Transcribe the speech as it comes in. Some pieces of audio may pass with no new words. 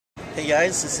Hey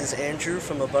guys, this is Andrew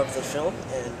from Above the Film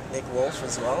and Nick Wolf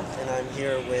as well, and I'm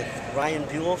here with Ryan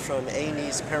Buell from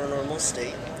A&E's Paranormal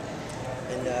State.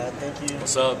 And thank you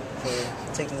What's up? for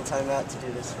taking the time out to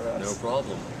do this for us. No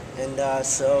problem. And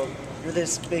so you're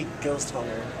this big ghost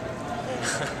hunter,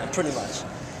 and pretty much.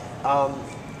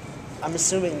 I'm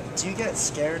assuming, do you get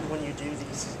scared when you do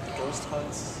these ghost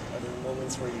hunts? Are there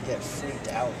moments where you get freaked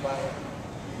out by it?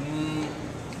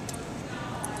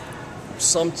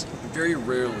 Very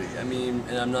rarely. I mean,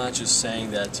 and I'm not just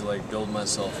saying that to like build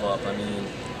myself up. I mean,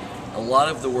 a lot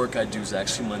of the work I do is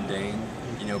actually mundane.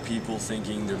 You know, people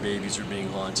thinking their babies are being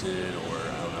haunted, or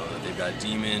I don't know, that they've got a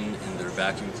demon in their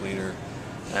vacuum cleaner.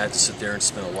 And I have to sit there and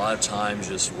spend a lot of time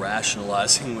just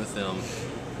rationalizing with them.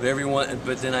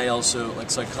 But then I also,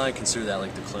 so I kind of consider that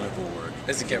like the clinical work.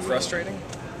 Does it get frustrating?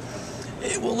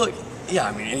 Well, look, yeah,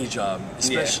 I mean, any job,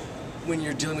 especially when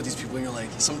you're dealing with these people and you're like,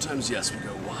 sometimes, yes, we go,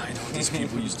 why don't these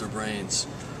people use their brains?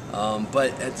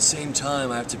 But at the same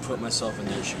time, I have to put myself in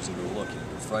their shoes and go, look,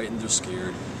 they're frightened, they're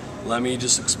scared. Let me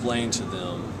just explain to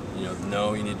them,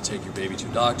 no, you need to take your baby to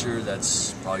a doctor,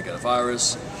 that's probably got a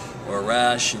virus or a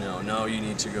rash, no, you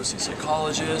need to go see a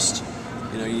psychologist.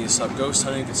 You need to stop ghost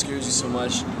hunting if it scares you so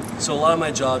much. So a lot of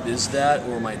my job is that,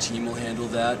 or my team will handle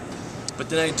that. But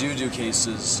then I do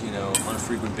cases, on a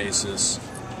frequent basis.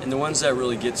 And the ones that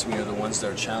really get to me are the ones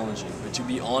that are challenging. But to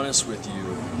be honest with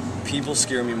you, people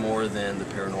scare me more than the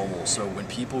paranormal. So when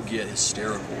people get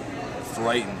hysterical,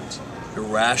 frightened,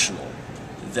 irrational,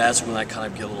 that's when I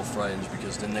kind of get a little frightened,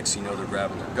 because the next thing you know, they're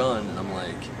grabbing their gun, and I'm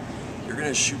like, you're going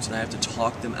to shoot, and I have to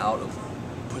talk them out of,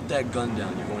 put that gun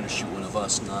down, you're going to shoot one of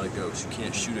us, not a ghost. You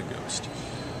can't shoot a ghost.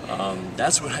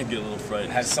 That's when I get a little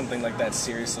frightened. Has something like that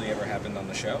seriously ever happened on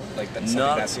the show? Like that's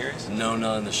something that serious? No,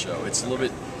 not on the show. It's a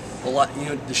lot,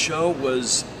 the show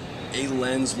was a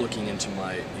lens looking into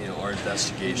our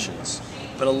investigations.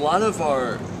 But a lot of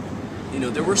our,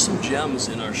 there were some gems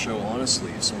in our show,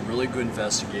 honestly, some really good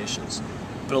investigations.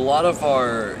 But a lot of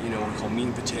our, what we call meat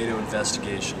and potato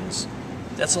investigations,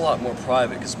 that's a lot more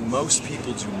private, because most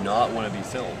people do not want to be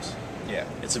filmed. Yeah.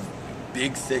 It's a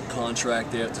big, thick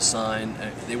contract they have to sign.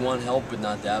 They want help, but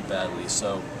not that badly.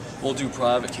 So we'll do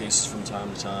private cases from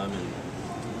time to time,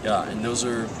 and those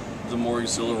are the more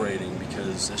exhilarating,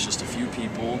 because it's just a few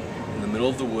people in the middle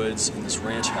of the woods in this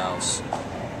ranch house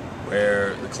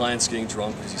where the client's getting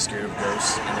drunk because he's scared of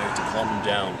ghosts, and they have to calm him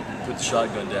down, put the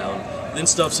shotgun down, then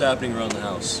stuff's happening around the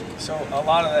house. So a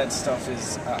lot of that stuff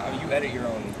is, you edit your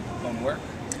own work?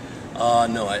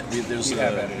 No,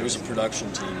 there was a production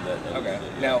team that edited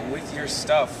it. Now with your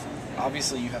stuff,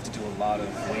 obviously you have to do a lot of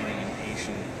waiting and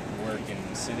patient work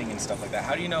and sitting and stuff like that.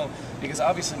 How do you know, because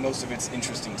obviously most of it's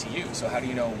interesting to you, so how do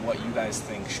you know what you guys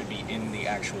think should be in the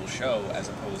actual show as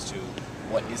opposed to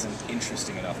what isn't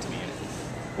interesting enough to be in it?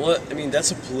 Well, I mean,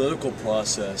 that's a political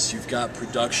process. You've got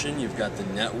production, you've got the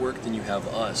network, then you have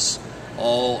us,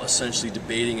 all essentially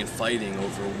debating and fighting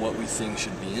over what we think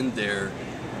should be in there.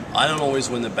 I don't always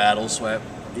win the battle, so I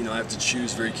have to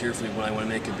choose very carefully when I want to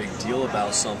make a big deal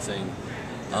about something,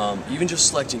 even just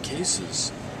selecting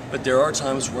cases. But there are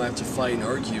times where I have to fight and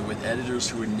argue with editors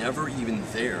who were never even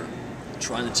there,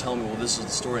 trying to tell me, well, this is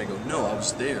the story. I go, no, I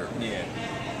was there. Yeah.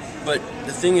 But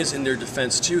the thing is, in their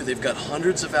defense too, they've got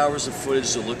hundreds of hours of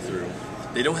footage to look through.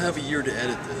 They don't have a year to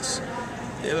edit this.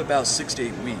 They have about 6 to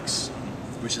 8 weeks,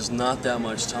 which is not that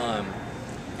much time.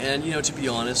 And to be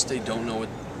honest, they don't know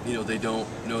they don't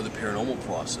know the paranormal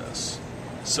process.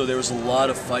 So there was a lot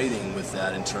of fighting with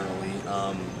that internally,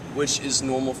 which is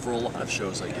normal for a lot of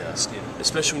shows, I guess,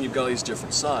 especially when you've got all these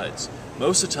different sides.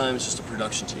 Most of the time it's just a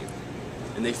production team,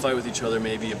 and they fight with each other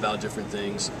maybe about different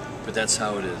things, but that's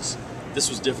how it is. This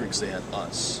was different because they had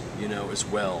us, as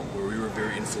well, where we were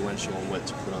very influential in what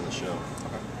to put on the show.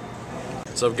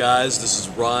 What's up, guys? This is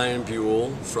Ryan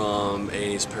Buell from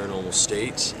A&E's Paranormal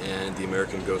State and the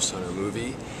American Ghost Hunter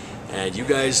movie. And you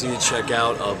guys need to check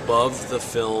out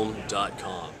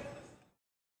AboveTheFilm.com.